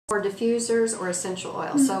Or diffusers or essential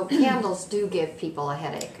oils. So candles do give people a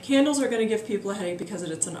headache. Candles are going to give people a headache because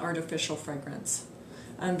it's an artificial fragrance.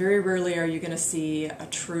 Very rarely are you going to see a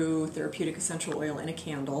true therapeutic essential oil in a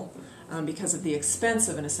candle because of the expense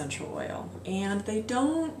of an essential oil. And they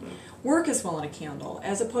don't work as well in a candle.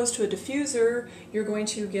 As opposed to a diffuser, you're going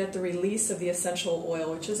to get the release of the essential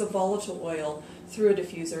oil, which is a volatile oil, through a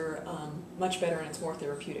diffuser much better, and it's more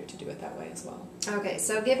therapeutic to do it that way as well. Okay,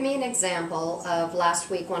 so give me an example of last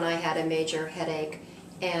week when I had a major headache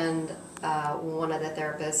and one of the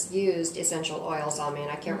therapists used essential oils on me,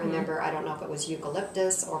 and I can't remember, I don't know if it was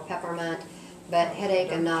eucalyptus or peppermint, but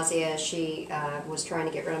headache and nausea, she was trying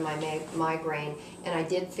to get rid of my migraine, and I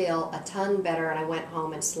did feel a ton better, and I went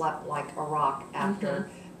home and slept like a rock after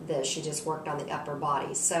this. She just worked on the upper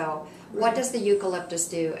body. So what does the eucalyptus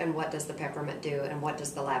do, and what does the peppermint do, and what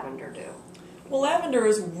does the lavender do? Well, lavender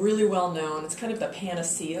is really well known. It's kind of the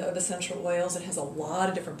panacea of essential oils. It has a lot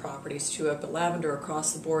of different properties to it, but lavender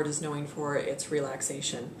across the board is known for its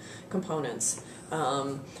relaxation components.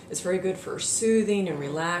 It's very good for soothing and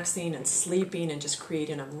relaxing and sleeping and just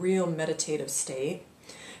creating a real meditative state.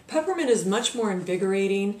 Peppermint is much more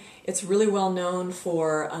invigorating. It's really well known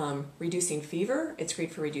for reducing fever. It's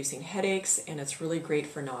great for reducing headaches, and it's really great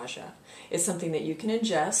for nausea. It's something that you can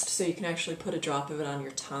ingest, so you can actually put a drop of it on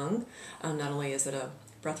your tongue. Not only is it a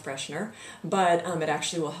breath freshener, but it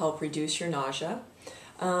actually will help reduce your nausea.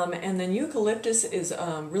 And then eucalyptus is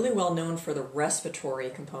really well known for the respiratory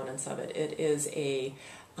components of it. It is a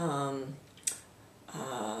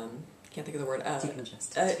can't think of the word.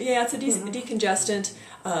 Decongestant. Yeah, it's a decongestant.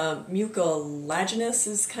 Mucilaginous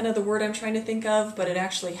is kind of the word I'm trying to think of, but it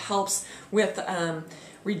actually helps with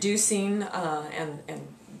reducing and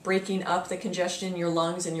breaking up the congestion in your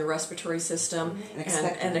lungs and your respiratory system, and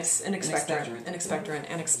expectorant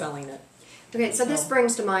and expelling it. Okay, so this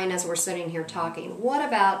brings to mind as we're sitting here talking, what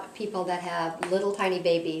about people that have little tiny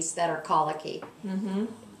babies that are colicky?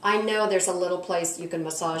 I know there's a little place you can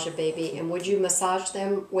massage a baby, and would you massage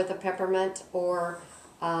them with a peppermint, or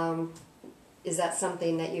is that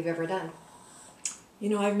something that you've ever done? You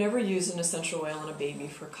know, I've never used an essential oil on a baby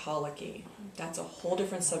for colicky. That's a whole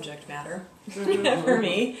different subject matter for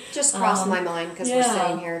me. Just crossed my mind because we're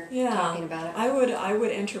sitting here talking about it. I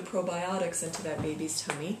would enter probiotics into that baby's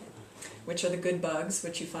tummy, which are the good bugs,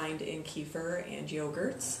 which you find in kefir and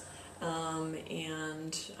yogurts.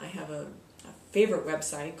 And I have a favorite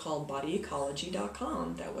website called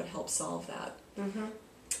bodyecology.com that would help solve that.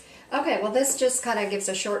 Okay, well, this just kind of gives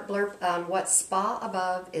a short blurb on what Spa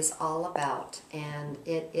Above is all about, and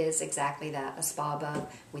it is exactly that, a Spa Above.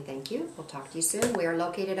 We thank you. We'll talk to you soon. We are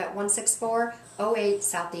located at 16408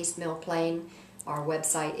 Southeast Mill Plain. Our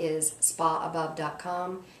website is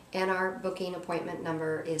spaabove.com, and our booking appointment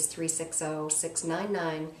number is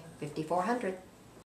 360-699-5400.